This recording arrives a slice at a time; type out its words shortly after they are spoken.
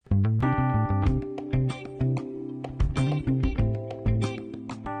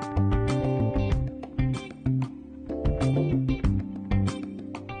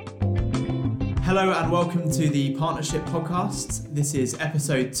Hello and welcome to the Partnership Podcast. This is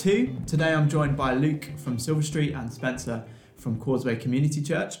episode 2. Today I'm joined by Luke from Silver Street and Spencer from Causeway Community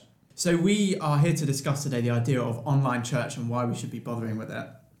Church. So we are here to discuss today the idea of online church and why we should be bothering with it.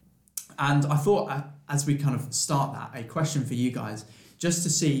 And I thought, as we kind of start that, a question for you guys, just to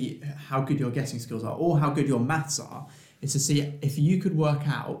see how good your guessing skills are or how good your maths are, is to see if you could work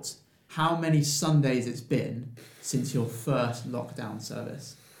out how many Sundays it's been since your first lockdown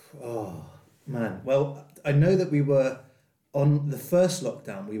service. Oh, man. Well, I know that we were on the first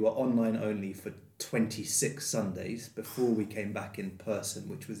lockdown, we were online only for 26 Sundays before we came back in person,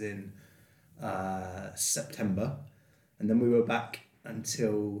 which was in September. And then we were back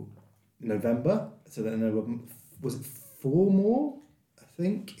until November. So then there was it 4 more, I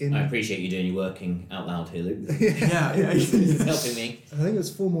think? I appreciate you doing your working out loud here, Luke. Yeah. It's helping me. I think it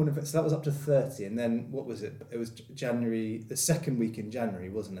was 4 more, so that was up to 30. And then, what was it? It was January, the second week in January,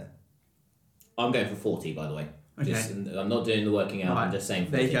 wasn't it? I'm going for 40, by the way. Okay. I'm not doing the working out, Right. I'm just saying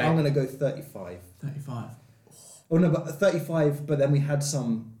 40. There you go. I'm going to go 35. 35. Oh no, but 35, but then we had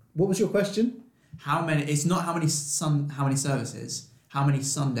some... What was your question? How many? It's not how many services. How many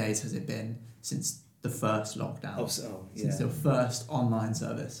Sundays has it been since the first lockdown? Yeah. Since the first online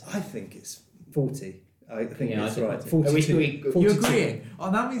service. I think it's 40. I think Yeah, it's I think right. 42. You're agreeing?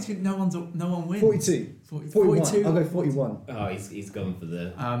 Oh, that means no one wins. 42. 41. I'll go 41. Oh, he's gone for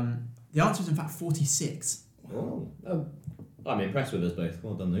the... The answer is in fact 46. Oh, I'm impressed with us both.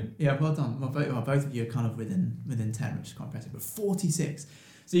 Well done, Luke. Yeah, well done. Well, both of you are kind of within 10, which is quite impressive. But 46.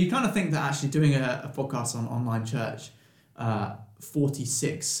 So you kind of think that actually doing a podcast on online church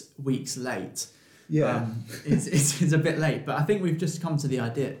 46 weeks late is a bit late. But I think we've just come to the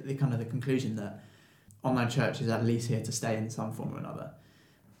idea, the conclusion that online church is at least here to stay in some form or another.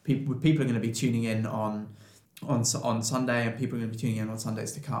 People are going to be tuning in on Sunday, and people are going to be tuning in on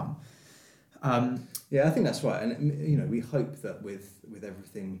Sundays to come. Yeah, I think that's right. And, we hope that with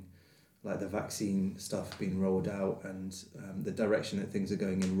everything like the vaccine stuff being rolled out and the direction that things are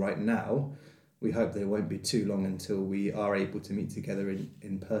going in right now, we hope there won't be too long until we are able to meet together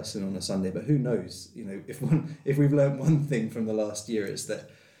in person on a Sunday. But who knows? If we've learned one thing from the last year, it's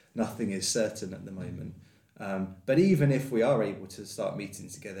that nothing is certain at the moment. But even if we are able to start meeting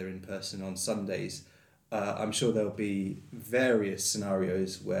together in person on Sundays, I'm sure there'll be various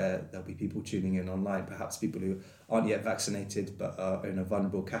scenarios where there'll be people tuning in online, perhaps people who aren't yet vaccinated but are in a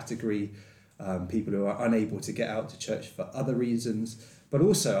vulnerable category, people who are unable to get out to church for other reasons. But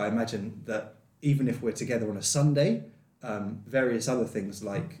also, I imagine that even if we're together on a Sunday, various other things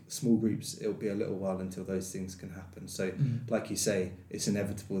like small groups, it'll be a little while until those things can happen. So, like you say, it's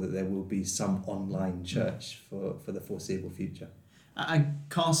inevitable that there will be some online church for the foreseeable future. And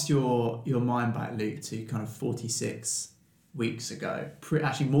cast your mind back, Luke, to kind of 46 weeks ago,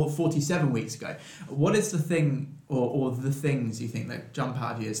 actually more 47 weeks ago. What is the thing or the things you think that jump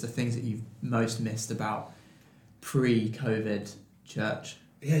out of you as the things that you've most missed about pre-COVID church?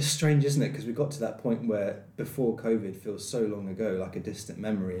 Yeah, it's strange, isn't it? Because we got to that point where before COVID feels so long ago, like a distant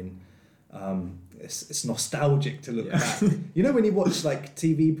memory, and it's nostalgic to look back. When you watch like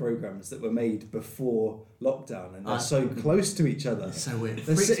TV programs that were made before lockdown and they're so close to each other. It's so weird.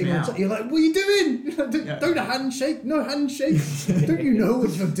 They're sitting on you're like, what are you doing? Don't handshake, no handshake. Don't you know what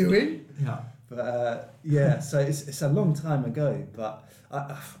you're doing? Yeah. But so it's a long time ago, but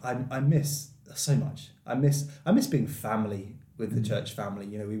I miss so much. I miss being family with the church family.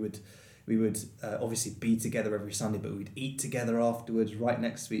 We would obviously be together every Sunday, but we'd eat together afterwards, right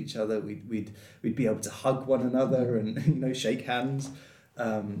next to each other. We'd be able to hug one another and shake hands.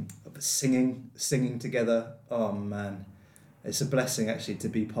 Singing together. Oh man, it's a blessing actually to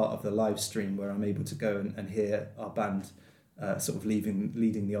be part of the live stream where I'm able to go and hear our band sort of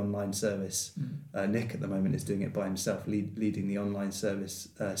leading the online service. Nick at the moment is doing it by himself, leading the online service,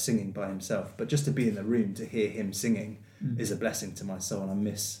 singing by himself. But just to be in the room to hear him singing is a blessing to my soul, and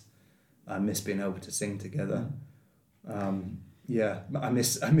I miss being able to sing together. I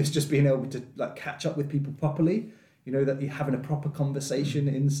miss just being able to like catch up with people properly. That you're having a proper conversation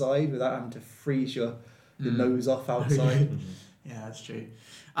inside without having to freeze your nose off outside. Yeah, that's true.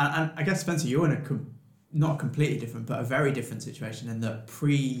 And I guess, Spencer, you're in not completely different, but a very different situation in that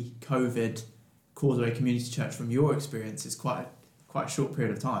pre-COVID Causeway Community Church, from your experience, is quite a short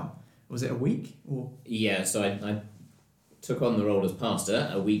period of time. Was it a week? Or? Yeah, so I took on the role as pastor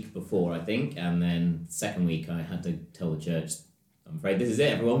a week before, I think, and then second week I had to tell the church, I'm afraid this is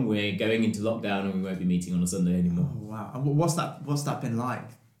it, everyone. We're going into lockdown and we won't be meeting on a Sunday anymore. Oh, wow. And what's that been like?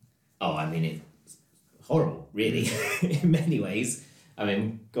 Oh, I mean, it's horrible, really, in many ways. I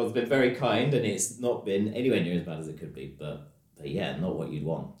mean, God's been very kind and it's not been anywhere near as bad as it could be, but yeah, not what you'd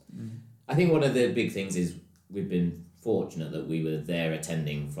want. I think one of the big things is we've been fortunate that we were there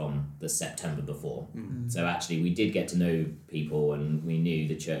attending from the September before. So actually we did get to know people and we knew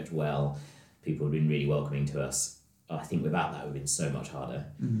the church well. People had been really welcoming to us. I think without that it would have been so much harder.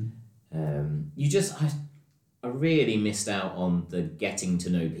 I really missed out on the getting to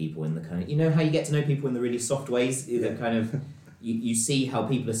know people in the kind of, you know how you get to know people in the really soft ways, the kind of you see how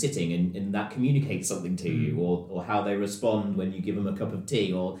people are sitting and that communicates something to you, or how they respond when you give them a cup of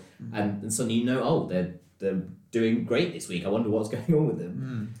tea, or and suddenly you know, they're doing great this week, I wonder what's going on with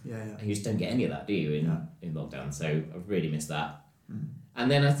them. And you just don't get any of that, do you, in lockdown? So I've really missed that.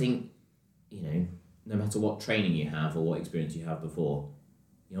 And then I think, you know, no matter what training you have or what experience you have before,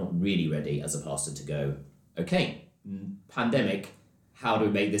 you're not really ready as a pastor to go, okay, pandemic, how do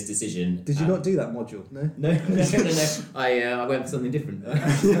we make this decision? Did you not do that module? No. I went for something different.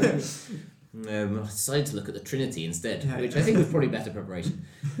 I decided to look at the Trinity instead, which I think was probably better preparation.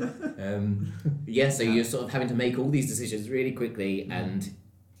 So you're sort of having to make all these decisions really quickly, and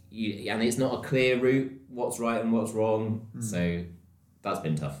it's not a clear route, what's right and what's wrong. So that's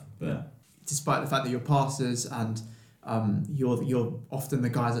been tough. But despite the fact that you're pastors and you're often the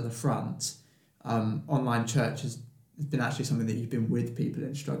guys at the front, online church has been actually something that you've been with people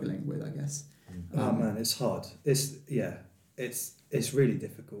and struggling with, I guess. Oh man, it's hard. It's really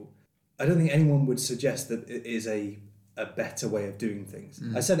difficult. I don't think anyone would suggest that it is a better way of doing things.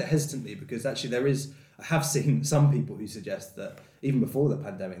 I said it hesitantly because actually I have seen some people who suggest that even before the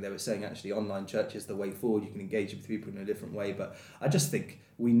pandemic, they were saying actually online church is the way forward. You can engage with people in a different way. But I just think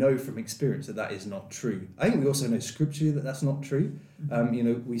we know from experience that is not true. I think we also know scripturally that that's not true.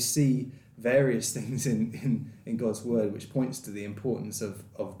 We see various things in God's word which points to the importance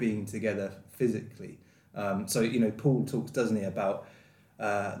of being together physically. Paul talks, doesn't he, about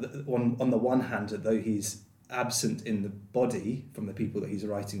on the one hand, that though he's absent in the body from the people that he's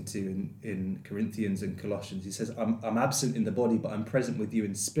writing to in Corinthians and Colossians, he says, I'm absent in the body, but I'm present with you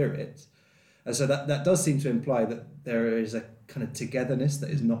in spirit. And so that does seem to imply that there is a kind of togetherness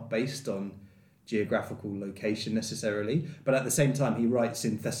that is not based on geographical location necessarily, but at the same time he writes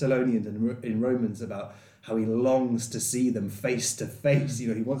in Thessalonians and in Romans about how he longs to see them face to face. He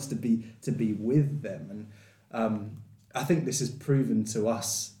wants to be with them, and I think this has proven to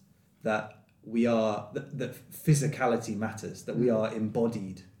us that we are that physicality matters, that we are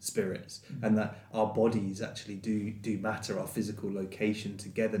embodied spirits, and that our bodies actually do matter. Our physical location,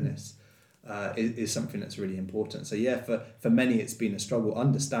 togetherness is something that's really important. So for many it's been a struggle,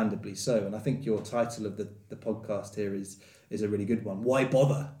 understandably so, and I think your title of the podcast here is a really good one. Why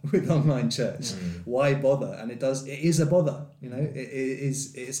bother with online church? Why bother? And it is a bother.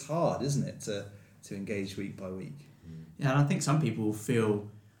 It's hard, isn't it, to engage week by week. Yeah, and I think some people feel,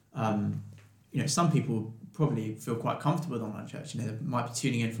 some people probably feel quite comfortable with online church. They might be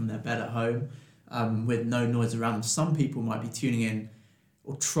tuning in from their bed at home with no noise around them. Some people might be tuning in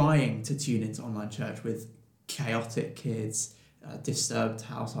or trying to tune into online church with chaotic kids, disturbed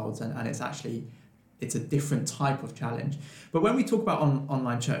households, and it's a different type of challenge. But when we talk about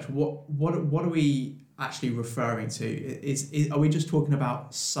online church, what are we actually referring to? Are we just talking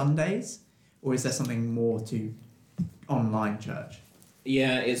about Sundays, or is there something more to online church?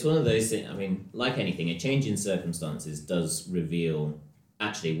 Yeah, it's one of those things. I mean, like anything, a change in circumstances does reveal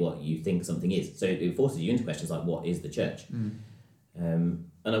actually what you think something is. So it forces you into questions like, what is the church? And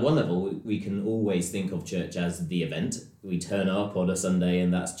at one level, we can always think of church as the event. We turn up on a Sunday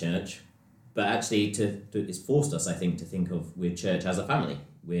and that's church. But actually, it's forced us, I think, to think of we're church as a family.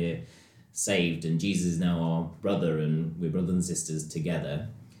 We're saved and Jesus is now our brother and we're brothers and sisters together.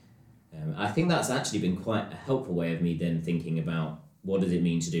 I think that's actually been quite a helpful way of me then thinking about what does it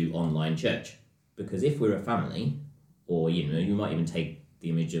mean to do online church? Because if we're a family, or you might even take the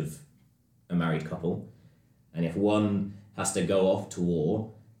image of a married couple, and if one has to go off to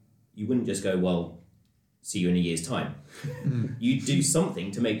war, you wouldn't just go, well, see you in a year's time. You'd do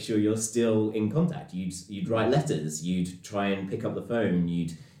something to make sure you're still in contact. You'd write letters, you'd try and pick up the phone,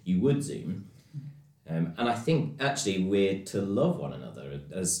 you would Zoom. And I think actually we're to love one another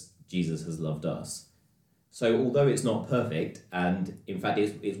as Jesus has loved us. So although it's not perfect, and in fact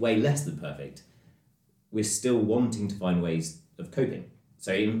it's way less than perfect, we're still wanting to find ways of coping.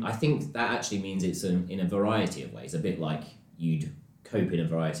 So I think that actually means it's in a variety of ways, a bit like you'd cope in a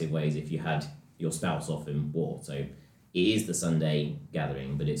variety of ways if you had your spouse off in war. So it is the Sunday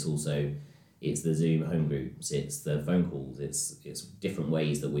gathering, but it's the Zoom home groups, it's the phone calls, it's different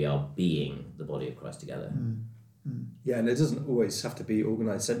ways that we are being the body of Christ together. Yeah, and it doesn't always have to be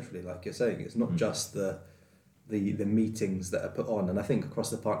organised centrally, like you're saying. It's not just the meetings that are put on. And I think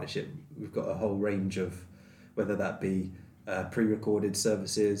across the partnership, we've got a whole range of, whether that be pre-recorded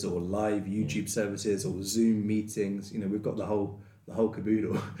services or live YouTube services or Zoom meetings. We've got the whole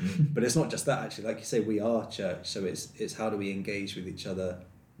caboodle. But it's not just that, actually. Like you say, we are church, so it's how do we engage with each other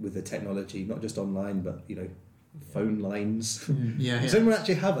with the technology, not just online, but phone lines. Does anyone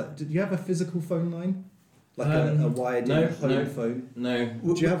actually have did you have a physical phone line? Like a wired-in home phone? No.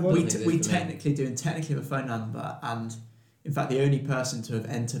 Do you have one? We technically do, and technically have a phone number, and in fact the only person to have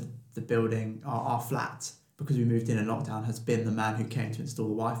entered the building, our flat, because we moved in lockdown, has been the man who came to install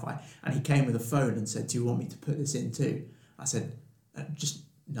the Wi-Fi. And he came with a phone and said, "Do you want me to put this in too?" I said, "Just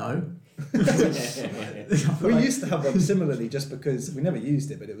no." We used to have one similarly, just because we never used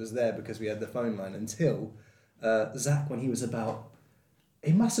it, but it was there because we had the phone line until Zach, when he was about,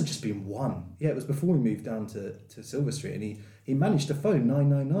 it must have just been one. Yeah, it was before we moved down to Silver Street, and he managed to phone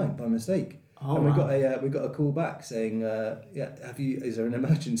 999 by mistake. Oh, and wow. we got a call back saying, is there an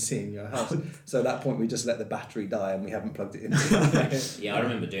emergency in your house? So at that point we just let the battery die and we haven't plugged it in. Yeah, I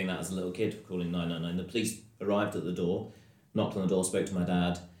remember doing that as a little kid, calling 999. The police arrived at the door, knocked on the door, spoke to my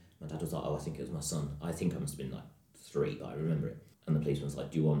dad. My dad was like, "Oh, I think it was my son. I think I must have been like 3, but I remember it." And the policeman was like,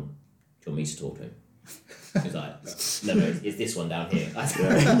 do you want me to talk to him? He was like, "No, it's this one down here. I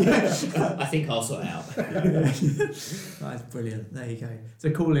think I'll sort it out." That's brilliant. There you go. So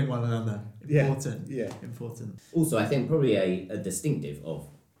calling one another, important. Yeah. Important. Also, I think probably a distinctive of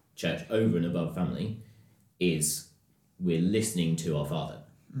church over and above family is we're listening to our Father.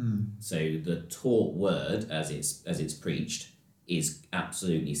 So the taught word as it's preached is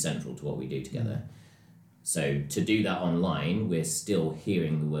absolutely central to what we do together. So to do that online, we're still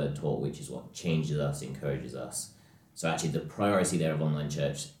hearing the word taught, which is what changes us, encourages us. So actually the priority there of online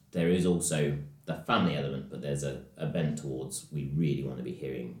church, there is also the family element, but there's a bent towards we really want to be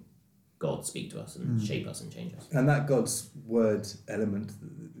hearing God speak to us and shape us and change us. And that God's word element,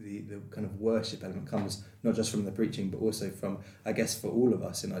 the kind of worship element, comes not just from the preaching, but also from, I guess, for all of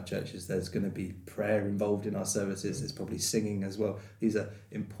us in our churches, there's going to be prayer involved in our services. There's probably singing as well. These are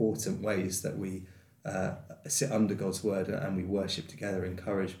important ways that we sit under God's word and we worship together,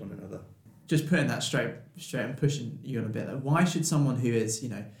 encourage one another. Just putting that straight and pushing you on a bit. Why should someone who is,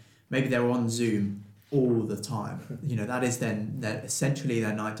 maybe they're on Zoom all the time, that is then essentially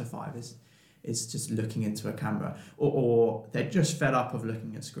their 9 to 5 is just looking into a camera, or they're just fed up of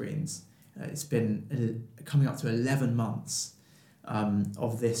looking at screens. It's been coming up to 11 months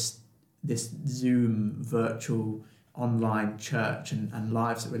of this Zoom virtual online church and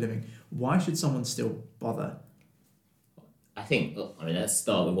lives that we're living. Why should someone still bother? I think, let's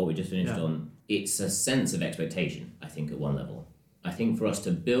start with what we just finished on. It's a sense of expectation, I think, at one level. I think for us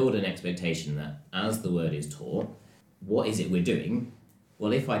to build an expectation that as the word is taught, what is it we're doing?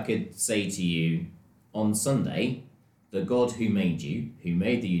 Well, if I could say to you, on Sunday, the God who made you, who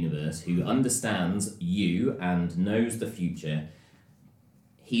made the universe, who understands you and knows the future,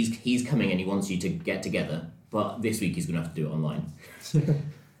 he's coming and he wants you to get together, but this week he's going to have to do it online.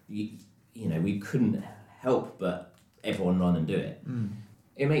 We couldn't help but everyone run and do it.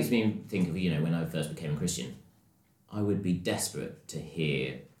 It makes me think of, when I first became a Christian, I would be desperate to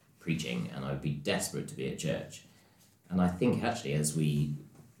hear preaching and I would be desperate to be at church. And I think actually as we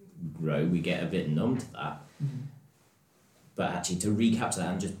grow, we get a bit numb to that. But actually to recapture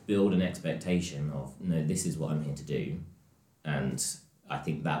that and just build an expectation of, no, this is what I'm here to do. And I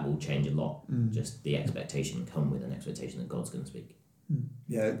think that will change a lot. Just the expectation, come with an expectation that God's going to speak.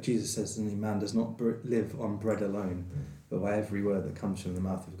 Yeah, Jesus says, man does not live on bread alone, but by every word that comes from the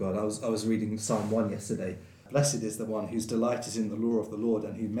mouth of God. I was reading Psalm 1 yesterday. Blessed is the one whose delight is in the law of the Lord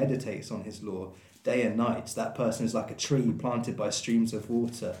and who meditates on his law day and night. That person is like a tree planted by streams of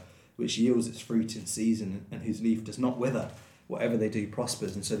water, which yields its fruit in season and whose leaf does not wither. Whatever they do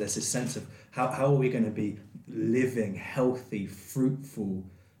prospers. And so there's this sense of how are we going to be living, healthy, fruitful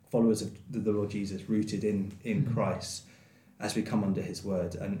followers of the Lord Jesus, rooted in Christ as we come under his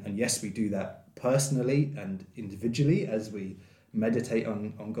word. And yes, we do that personally and individually as we meditate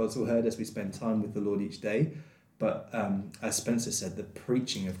on God's word, as we spend time with the Lord each day. But as Spencer said, the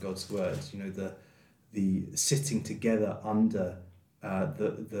preaching of God's word, the sitting together under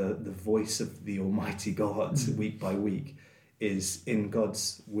the voice of the Almighty God week by week is in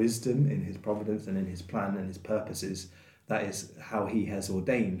God's wisdom, in his providence and in his plan and his purposes. That is how he has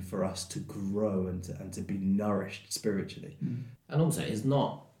ordained for us to grow and to be nourished spiritually. And also,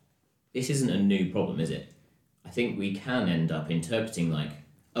 this isn't a new problem, is it? I think we can end up interpreting like,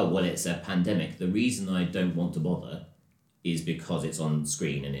 oh, well, it's a pandemic. The reason I don't want to bother is because it's on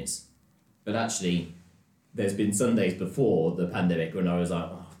screen but actually, there's been Sundays before the pandemic when I was like,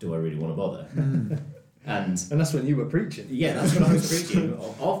 oh, do I really want to bother? And that's when you were preaching. Yeah, that's when I was preaching.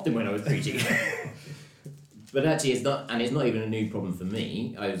 Often when I was preaching. But actually, it's not even a new problem for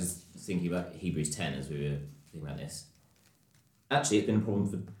me. I was thinking about Hebrews 10 as we were thinking about this. Actually, it's been a problem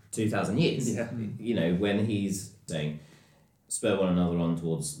for 2,000 years. Yeah. You know, when he's saying, spur one another on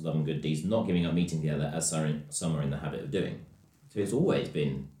towards love and good deeds, not giving up meeting together as some are in the habit of doing. So it's always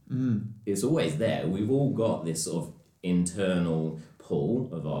been, it's always there. We've all got this sort of internal pull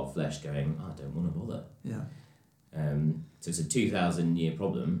of our flesh going, I don't want to bother. Yeah. So it's a 2,000-year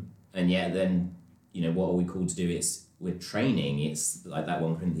problem, and yet then, you know, what are we called to do? We're training. It's like that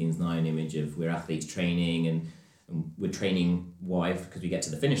 1 Corinthians 9 image of we're athletes training, and we're training why? Because we get to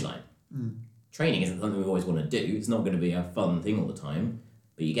the finish line. Training isn't something we always want to do. It's not going to be a fun thing all the time,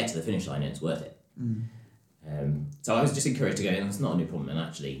 but you get to the finish line and it's worth it. So I was just encouraged to go, and it's not a new problem, and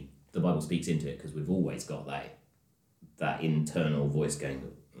actually the Bible speaks into it because we've always got that internal voice going,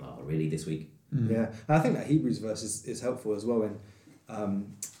 oh, really, this week? Yeah, and I think that Hebrews verse is helpful as well in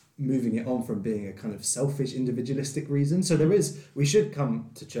moving it on from being a kind of selfish, individualistic reason. So we should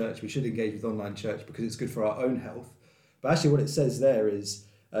come to church, we should engage with online church because it's good for our own health. But actually what it says there is,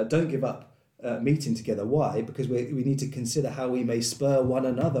 don't give up meeting together. Why? Because we need to consider how we may spur one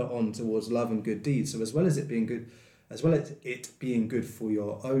another on towards love and good deeds. So as well as it being good for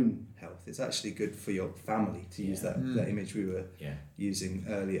your own health, it's actually good for your family, to use that image we were using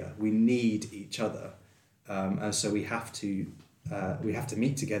earlier. We need each other, and so we have to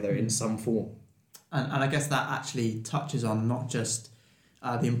meet together in some form. And I guess that actually touches on not just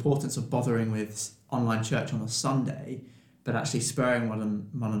the importance of bothering with online church on a Sunday, but actually spurring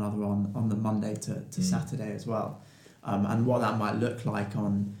one another on the Monday to Saturday as well, and what that might look like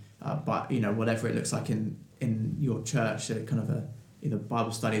on, whatever it looks like in your church, so kind of either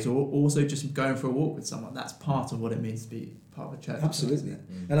Bible studies or also just going for a walk with someone. That's part of what it means to be part of a church. Absolutely,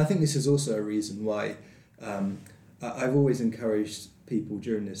 and I think this is also a reason why I've always encouraged people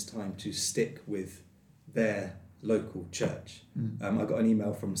during this time to stick with their local church. I got an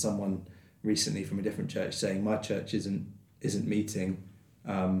email from someone recently from a different church saying, my church isn't meeting.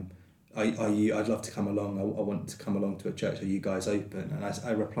 Are you? I'd love to come along. I want to come along to a church. Are you guys open? And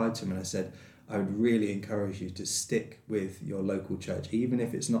I replied to him and I said, I would really encourage you to stick with your local church, even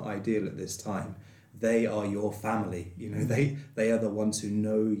if it's not ideal at this time. They are your family. You know, they are the ones who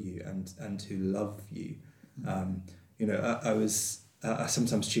know you and who love you. I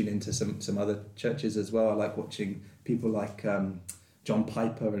sometimes tune into some other churches as well. I like watching people like John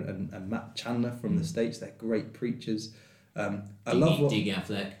Piper and Matt Chandler from the States. They're great preachers. Dougie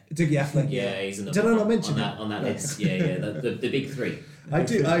Affleck. Dougie Affleck. Yeah, he's in the, did I not mention on that list? Yeah, the big three. I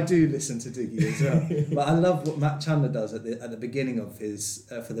do listen to Dougie as well, but I love what Matt Chandler does at the beginning of his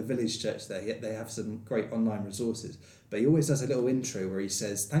for the Village Church. There, they have some great online resources. But he always does a little intro where he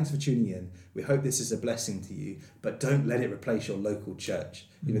says, "Thanks for tuning in. We hope this is a blessing to you, but don't let it replace your local church.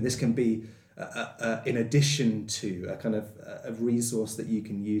 You know, this can be in addition to a kind of a resource that you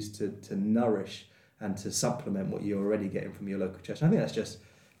can use to nourish and to supplement what you're already getting from your local church." And I think that's just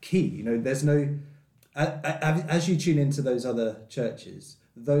key. You know, there's no as you tune into those other churches,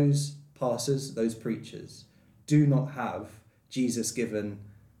 those pastors, those preachers do not have Jesus-given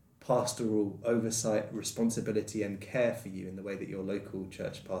pastoral oversight, responsibility and care for you in the way that your local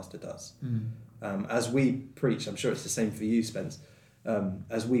church pastor does. As we preach, I'm sure it's the same for you, Spence,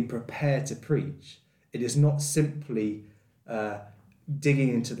 as we prepare to preach, it is not simply digging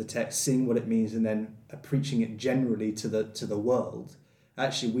into the text, seeing what it means and then preaching it generally to the world.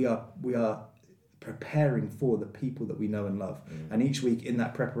 Actually, we are preparing for the people that we know and love. And each week in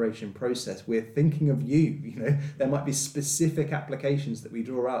that preparation process, we're thinking of you. You know, there might be specific applications that we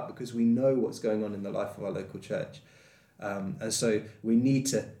draw out because we know what's going on in the life of our local church. And so we need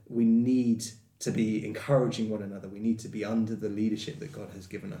to be encouraging one another. We need to be under the leadership that God has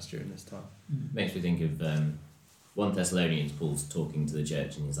given us during this time. Makes me think of 1 Thessalonians, Paul's talking to the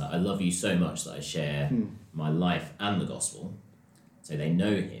church and he's like, I love you so much that I share my life and the gospel. So they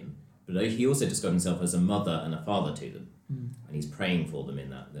know him. But he also described himself as a mother and a father to them. And he's praying for them in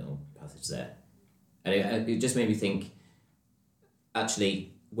that little passage there. And it just made me think,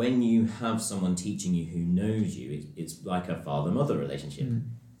 actually, when you have someone teaching you who knows you, it's like a father-mother relationship.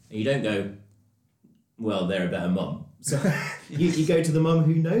 And you don't go, well, they're a better mum. So you go to the mum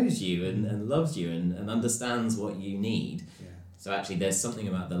who knows you and loves you and understands what you need. Yeah. So actually there's something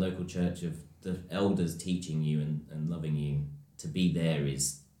about the local church of the elders teaching you and loving you. To be there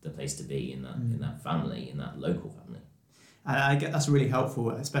is the place to be in that family, in that local family. And I get that's really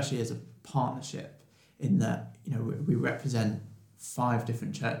helpful, especially as a partnership, in that, you know, we represent 5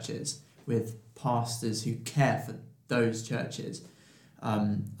 different churches with pastors who care for those churches.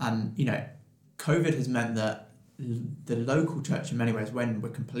 And, you know, COVID has meant that the local church in many ways, when we're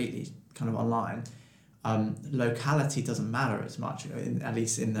completely kind of online, locality doesn't matter as much, at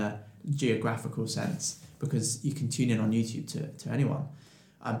least in the geographical sense, because you can tune in on YouTube to anyone.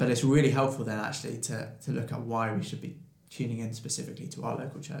 But it's really helpful then actually to look at why we should be tuning in specifically to our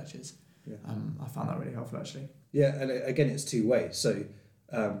local churches. Yeah. I found that really helpful actually. Yeah, and again, it's two ways. So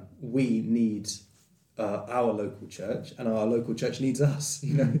we need our local church, and our local church needs us.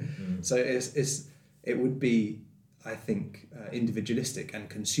 You know, so it would be, I think, individualistic and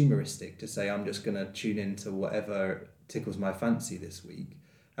consumeristic to say I'm just going to tune into whatever tickles my fancy this week.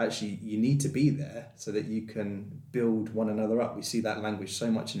 Actually, you need to be there so that you can build one another up. We see that language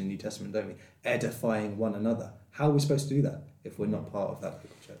so much in the New Testament, don't we? Edifying one another. How are we supposed to do that if we're not part of that local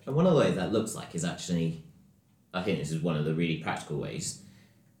church? And one of the ways that looks like is actually, I think this is one of the really practical ways,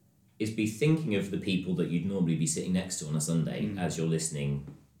 is be thinking of the people that you'd normally be sitting next to on a Sunday as you're listening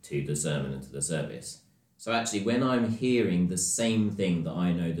to the sermon and to the service. So actually, when I'm hearing the same thing that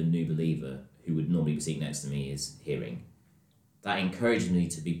I know the new believer who would normally be sitting next to me is hearing, that encourages me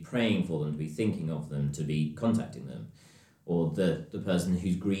to be praying for them, to be thinking of them, to be contacting them. Or the person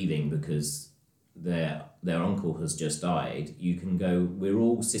who's grieving because their uncle has just died, you can go, we're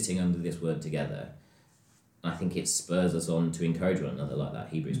all sitting under this word together. I think it spurs us on to encourage one another, like that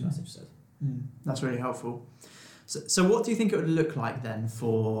Hebrews passage says. That's really helpful. So what do you think it would look like then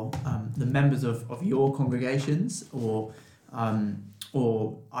for the members of your congregations or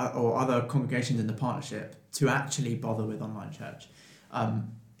other congregations in the partnership to actually bother with online church?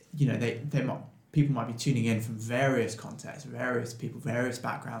 People might be tuning in from various contexts, various people, various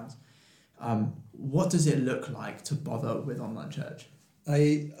backgrounds. What does it look like to bother with online church?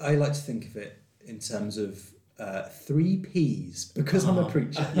 I like to think of it in terms of 3 P's, because I'm a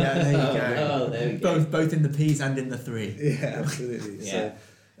preacher. Yeah, there you go. There we go. Both in the P's and in the 3. Yeah, absolutely. Yeah.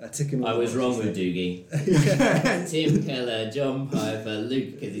 So, I was wrong with Dougie. Tim Keller, John Piper,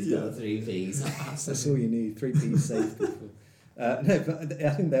 Luke, because he's got 3 P's. That's all you need. 3 P's save people. No, but I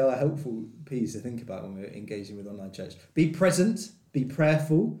think they are helpful P's to think about when we're engaging with online church. Be present, be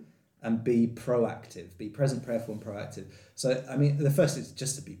prayerful, and be proactive. Be present, prayerful, and proactive. So, I mean, the first is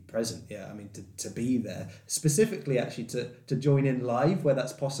just to be present. Yeah, I mean, to be there. Specifically, actually, to join in live where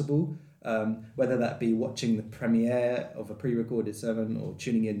that's possible. Whether that be watching the premiere of a pre-recorded sermon or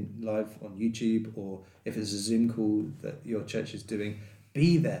tuning in live on YouTube, or if it's a Zoom call that your church is doing,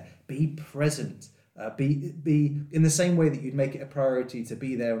 be there, be present, be in the same way that you'd make it a priority to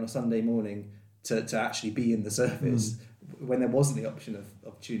be there on a Sunday morning to actually be in the service when there wasn't the option of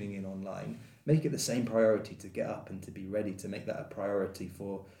tuning in online. Make it the same priority to get up and to be ready to make that a priority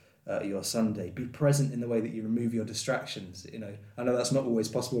for your Sunday. Be present in the way that you remove your distractions. You know, I know that's not always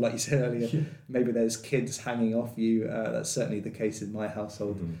possible, like you said earlier. Yeah. Maybe there's kids hanging off you. That's certainly the case in my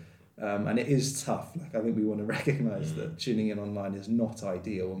household, and it is tough. Like, I think we want to recognise that tuning in online is not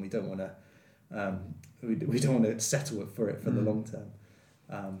ideal, and we don't want to we don't want to settle for it for the long term.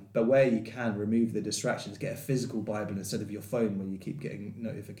 But where you can, remove the distractions. Get a physical Bible instead of your phone where you keep getting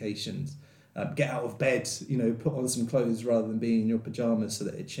notifications. Get out of bed, put on some clothes rather than being in your pajamas, so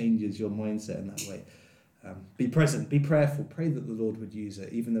that it changes your mindset in that way. Be present, be prayerful, pray that the Lord would use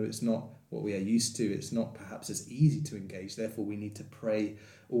it, even though it's not what we are used to. It's not perhaps as easy to engage. Therefore, we need to pray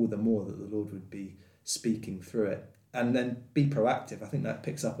all the more that the Lord would be speaking through it. And then be proactive. I think that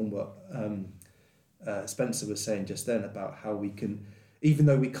picks up on what Spencer was saying just then about how we can, even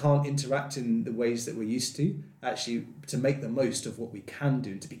though we can't interact in the ways that we're used to, actually to make the most of what we can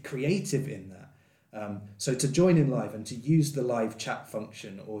do and to be creative in that. So to join in live and to use the live chat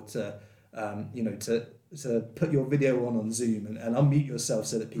function, or to put your video on Zoom and unmute yourself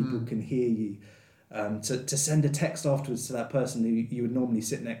so that people can hear you. To send a text afterwards to that person who you would normally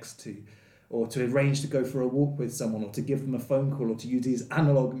sit next to, or to arrange to go for a walk with someone, or to give them a phone call, or to use these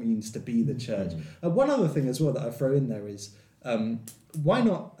analog means to be the church. One other thing as well that I throw in there is, why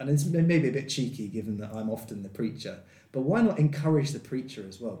not, and it's maybe a bit cheeky given that I'm often the preacher, but why not encourage the preacher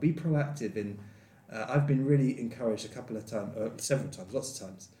as well? Be proactive in, I've been really encouraged several times, lots of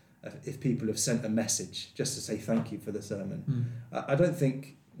times, if people have sent a message just to say thank you for the sermon. I don't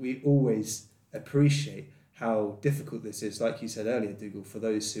think we always appreciate how difficult this is, like you said earlier, Dougal, for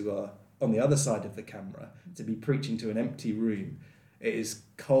those who are on the other side of the camera, to be preaching to an empty room. It is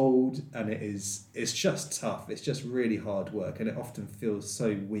cold and it's just tough. It's just really hard work, and it often feels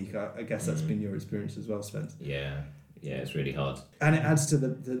so weak. I guess that's been your experience as well, Spence. Yeah, it's really hard. And it adds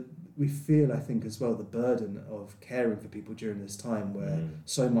to we feel, I think, as well, the burden of caring for people during this time where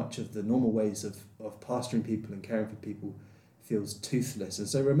so much of the normal ways of pastoring people and caring for people feels toothless. And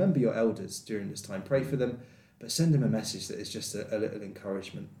so remember your elders during this time. Pray for them, but send them a message that is just a little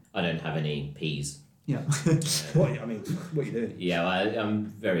encouragement. I don't have any P's Yeah. What are you doing? Yeah, I'm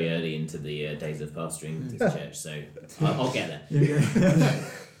very early into the days of pastoring this church, so I'll get there.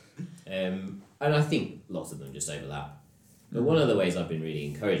 And I think lots of them just overlap. But one of the ways I've been really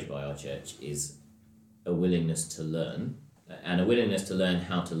encouraged by our church is a willingness to learn, and a willingness to learn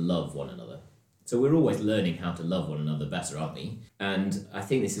how to love one another. So we're always learning how to love one another better, aren't we? And I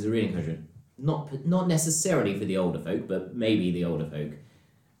think this is a real encouragement, not necessarily for the older folk, but maybe the older folk.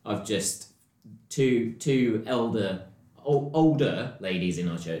 I've just two older ladies in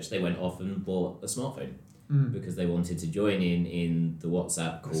our church, they went off and bought a smartphone because they wanted to join in the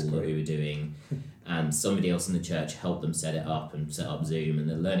WhatsApp call that we were doing, and somebody else in the church helped them set it up and set up Zoom, and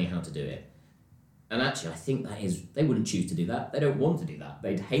they're learning how to do it. And actually, I think they wouldn't choose to do that. They don't want to do that.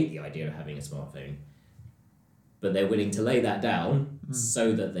 They'd hate the idea of having a smartphone. But they're willing to lay that down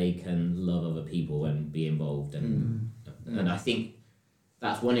so that they can love other people and be involved. And I think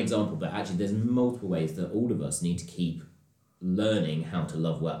that's one example, but actually there's multiple ways that all of us need to keep learning how to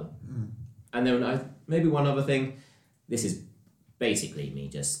love well. And then maybe one other thing, this is basically me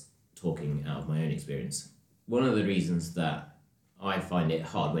just talking out of my own experience. One of the reasons that I find it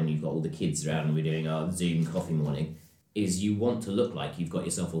hard when you've got all the kids around and we're doing our Zoom coffee morning is you want to look like you've got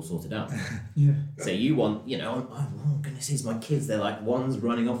yourself all sorted out. So you want, oh goodness, here's my kids. They're like, one's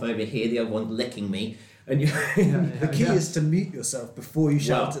running off over here, the other one's licking me. And the key is to mute yourself before you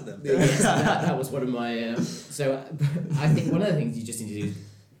shout at them. Yes, that was one of my... So I think one of the things you just need to do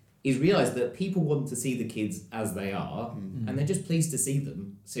is realise that people want to see the kids as they are, and they're just pleased to see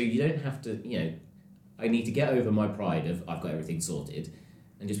them. So you don't have to, I need to get over my pride of I've got everything sorted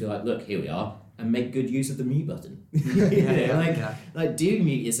and just be like, look, here we are, and make good use of the mute button. Like do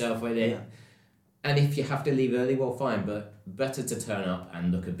mute yourself when it... And if you have to leave early, well, fine, but better to turn up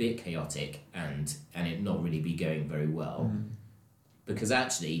and look a bit chaotic and it not really be going very well. Because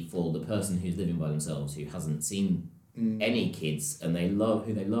actually, for the person who's living by themselves, who hasn't seen any kids and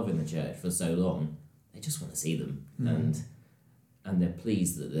who they love in the church for so long, they just want to see them. And they're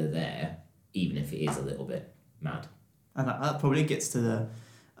pleased that they're there, even if it is a little bit mad. And that probably gets to the,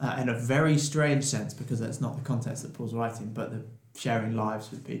 in a very strange sense, because that's not the context that Paul's writing, but the sharing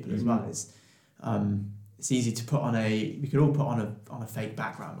lives with people as well. It's easy to put on we could all put on a fake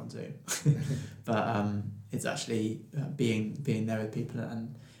background on Zoom, but it's actually being there with people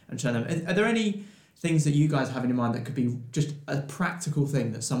and showing them. Are there any things that you guys have in mind that could be just a practical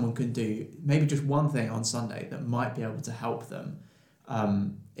thing that someone can do, maybe just one thing on Sunday that might be able to help them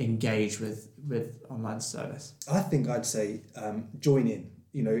engage with online service? I think I'd say join in.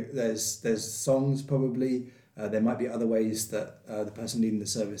 There's songs probably. There might be other ways that the person leading the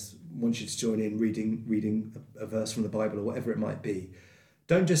service wants you to join in, reading a verse from the Bible or whatever it might be.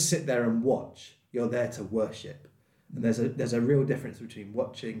 Don't just sit there and watch. You're there to worship. And there's a real difference between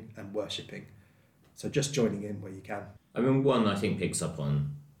watching and worshipping. So just joining in where you can. I mean, one I think picks up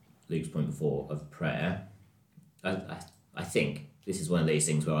on Luke's point before of prayer. I think this is one of these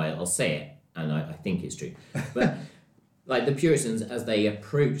things where I'll say it and I think it's true. But like the Puritans, as they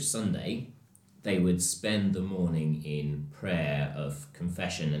approach Sunday, they would spend the morning in prayer of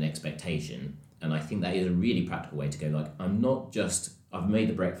confession and expectation. And I think that is a really practical way to go, like, I've made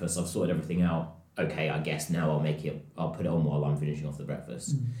the breakfast, I've sorted everything out. Okay, I guess now I'll put it on while I'm finishing off the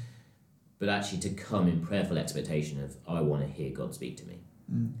breakfast. But actually to come in prayerful expectation of, I want to hear God speak to me.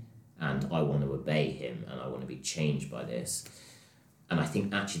 And I want to obey him and I want to be changed by this. And I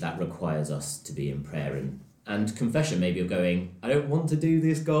think actually that requires us to be in prayer and confession, maybe of going, I don't want to do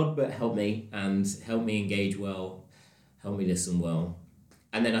this, God, but help me and help me engage well, help me listen well.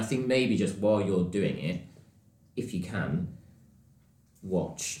 And then I think maybe just while you're doing it, if you can,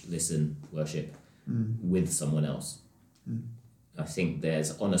 watch, listen, worship with someone else. I think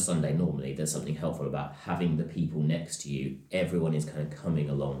on a Sunday normally, there's something helpful about having the people next to you. Everyone is kind of coming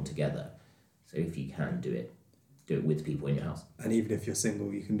along together. So if you can do it with people in your house. And even if you're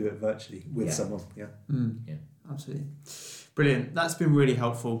single, you can do it virtually with someone. Yeah. Absolutely. Brilliant. That's been really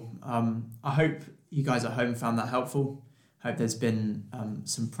helpful. I hope you guys at home found that helpful. I hope there's been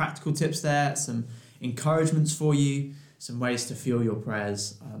some practical tips there, some encouragements for you, some ways to fuel your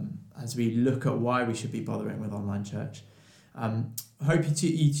prayers as we look at why we should be bothering with online church. I hope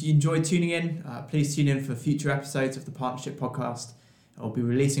you enjoyed tuning in. Please tune in for future episodes of the Partnership Podcast. I'll be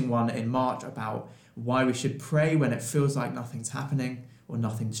releasing one in March about why we should pray when it feels like nothing's happening or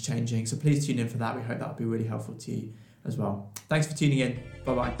nothing's changing. So please tune in for that. We hope that will be really helpful to you as well. Thanks for tuning in.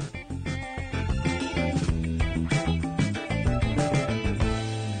 Bye-bye.